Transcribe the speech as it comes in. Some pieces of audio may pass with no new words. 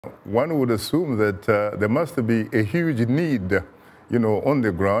One would assume that there must be a huge need, on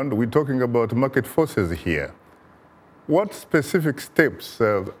the ground. We're talking about market forces here. What specific steps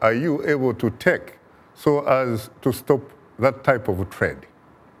are you able to take so as to stop that type of trade?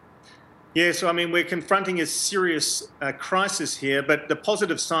 Yeah, so we're confronting a serious crisis here, but the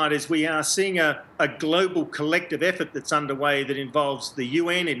positive side is we are seeing a global collective effort that's underway that involves the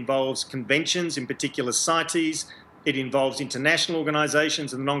UN, involves conventions, in particular CITES, it involves international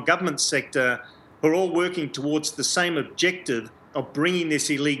organisations and the non-government sector who are all working towards the same objective of bringing this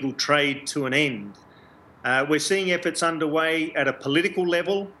illegal trade to an end. We're seeing efforts underway at a political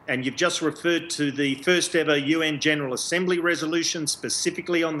level, and you've just referred to the first ever UN General Assembly resolution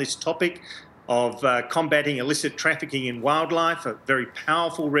specifically on this topic of combating illicit trafficking in wildlife, a very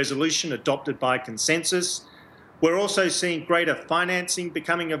powerful resolution adopted by consensus. We're also seeing greater financing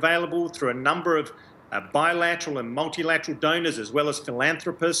becoming available through a number of bilateral and multilateral donors as well as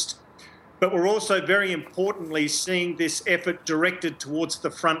philanthropists. But we're also, very importantly, seeing this effort directed towards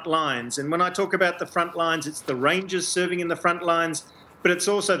the front lines. And when I talk about the front lines, it's the rangers serving in the front lines, but it's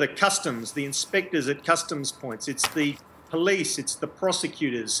also the customs, the inspectors at customs points. It's the police, it's the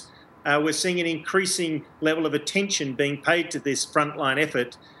prosecutors. We're seeing an increasing level of attention being paid to this frontline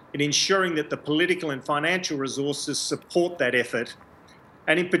effort in ensuring that the political and financial resources support that effort.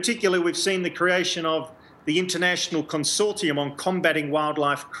 And in particular, we've seen the creation of the International Consortium on Combating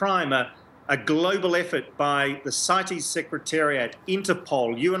Wildlife Crime, a global effort by the CITES Secretariat,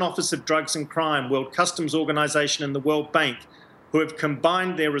 Interpol, UN Office of Drugs and Crime, World Customs Organization and the World Bank, who have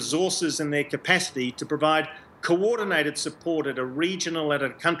combined their resources and their capacity to provide coordinated support at a regional, at a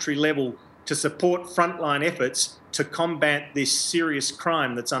country level to support frontline efforts to combat this serious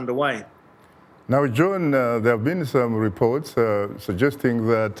crime that's underway. Now, John, there have been some reports suggesting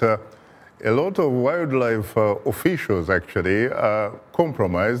that a lot of wildlife officials actually are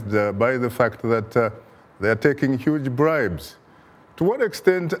compromised by the fact that they are taking huge bribes. To what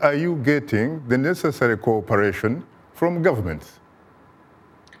extent are you getting the necessary cooperation from governments?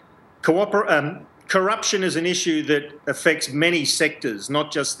 Corruption is an issue that affects many sectors,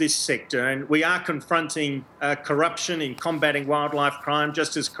 not just this sector, and we are confronting corruption in combating wildlife crime,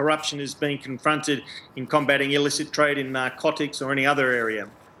 just as corruption is being confronted in combating illicit trade in narcotics or any other area.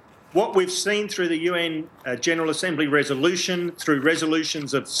 What we've seen through the UN General Assembly resolution, through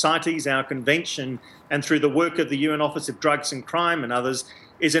resolutions of CITES, our convention, and through the work of the UN Office of Drugs and Crime and others,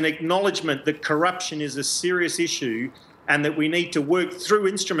 is an acknowledgement that corruption is a serious issue and that we need to work through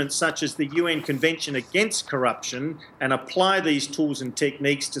instruments such as the UN Convention Against Corruption and apply these tools and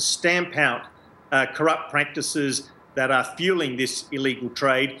techniques to stamp out corrupt practices that are fueling this illegal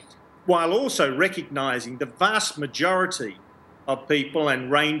trade, while also recognising the vast majority of people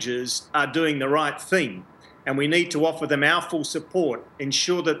and rangers are doing the right thing. And we need to offer them our full support,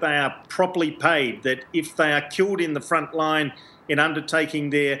 ensure that they are properly paid, that if they are killed in the front line in undertaking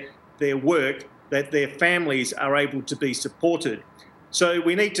their work, that their families are able to be supported. So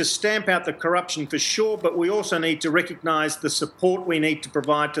we need to stamp out the corruption for sure, but we also need to recognise the support we need to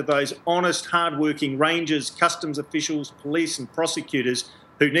provide to those honest, hard-working rangers, customs officials, police and prosecutors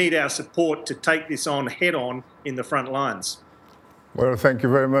who need our support to take this on head-on in the front lines. Well, thank you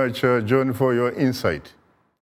very much, John, for your insight.